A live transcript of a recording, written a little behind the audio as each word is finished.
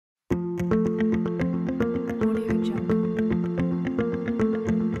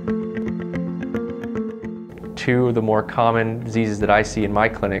two of the more common diseases that I see in my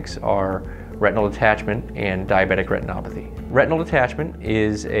clinics are retinal detachment and diabetic retinopathy. Retinal detachment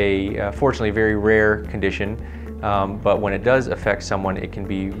is a fortunately very rare condition, but when it does affect someone, it can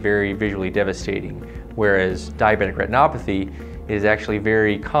be very visually devastating, whereas diabetic retinopathy is actually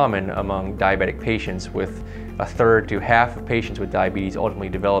very common among diabetic patients, with a third to half of patients with diabetes ultimately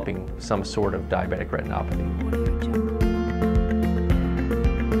developing some sort of diabetic retinopathy.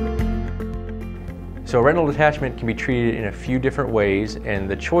 So retinal detachment can be treated in a few different ways, and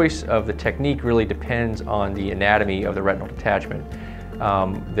the choice of the technique really depends on the anatomy of the retinal detachment.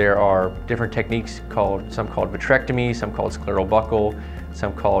 There are different techniques, some called vitrectomy, some called scleral buckle,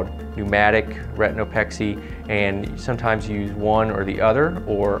 some called pneumatic retinopexy, and sometimes use one or the other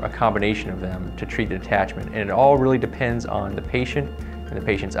or a combination of them to treat the detachment. And it all really depends on the patient and the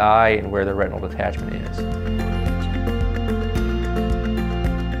patient's eye and where the retinal detachment is.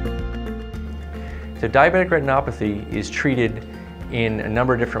 So diabetic retinopathy is treated in a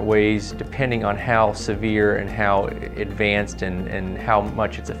number of different ways depending on how severe and how advanced and how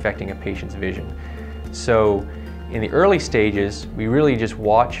much it's affecting a patient's vision. So in the early stages, we really just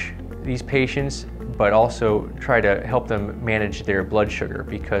watch these patients, but also try to help them manage their blood sugar,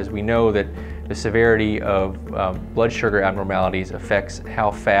 because we know that the severity of blood sugar abnormalities affects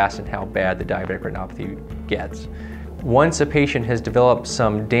how fast and how bad the diabetic retinopathy gets. Once a patient has developed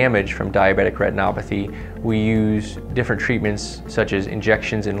some damage from diabetic retinopathy, we use different treatments such as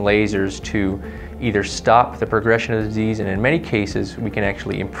injections and lasers to either stop the progression of the disease, and in many cases we can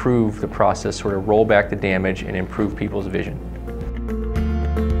actually improve the process, sort of roll back the damage and improve people's vision.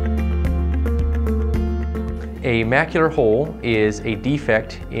 A macular hole is a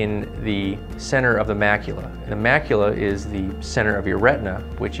defect in the center of the macula. And the macula is the center of your retina,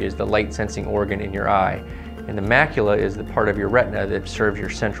 which is the light sensing organ in your eye. And the macula is the part of your retina that serves your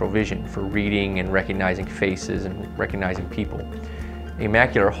central vision for reading and recognizing faces and recognizing people. A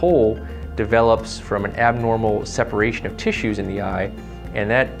macular hole develops from an abnormal separation of tissues in the eye, and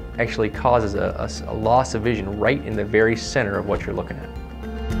that actually causes a loss of vision right in the very center of what you're looking at.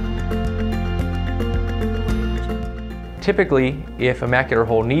 Typically, if a macular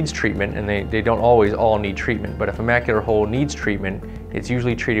hole needs treatment, and they don't always all need treatment, but if a macular hole needs treatment, it's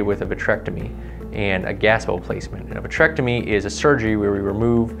usually treated with a vitrectomy and a gas bubble placement. And a vitrectomy is a surgery where we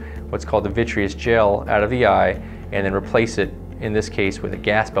remove what's called the vitreous gel out of the eye and then replace it, in this case, with a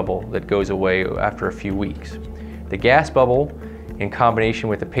gas bubble that goes away after a few weeks. The gas bubble, in combination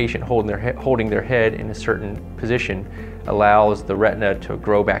with the patient holding their head in a certain position, allows the retina to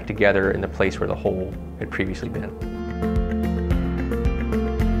grow back together in the place where the hole had previously been.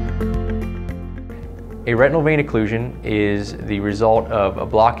 A retinal vein occlusion is the result of a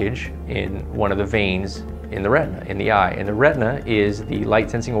blockage in one of the veins in the retina, in the eye. And the retina is the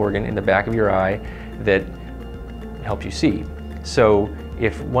light sensing organ in the back of your eye that helps you see. So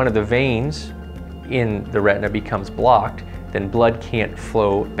if one of the veins in the retina becomes blocked, then blood can't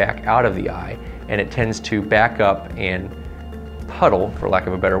flow back out of the eye, and it tends to back up and puddle, for lack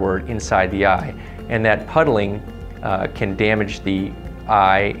of a better word, inside the eye. And that puddling can damage the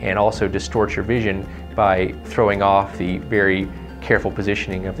eye and also distort your vision by throwing off the very careful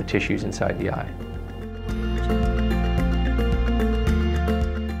positioning of the tissues inside the eye.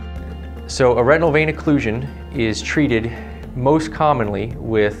 So a retinal vein occlusion is treated most commonly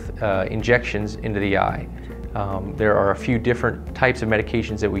with injections into the eye. There are a few different types of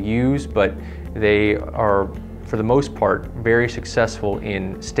medications that we use, but they are, for the most part, very successful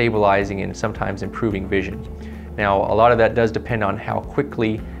in stabilizing and sometimes improving vision. Now, a lot of that does depend on how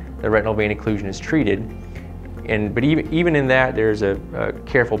quickly the retinal vein occlusion is treated, but even in that, there's a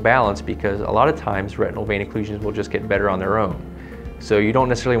careful balance, because a lot of times retinal vein occlusions will just get better on their own. So you don't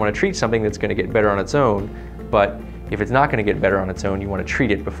necessarily want to treat something that's going to get better on its own, but if it's not going to get better on its own, you want to treat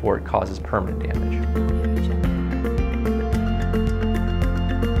it before it causes permanent damage.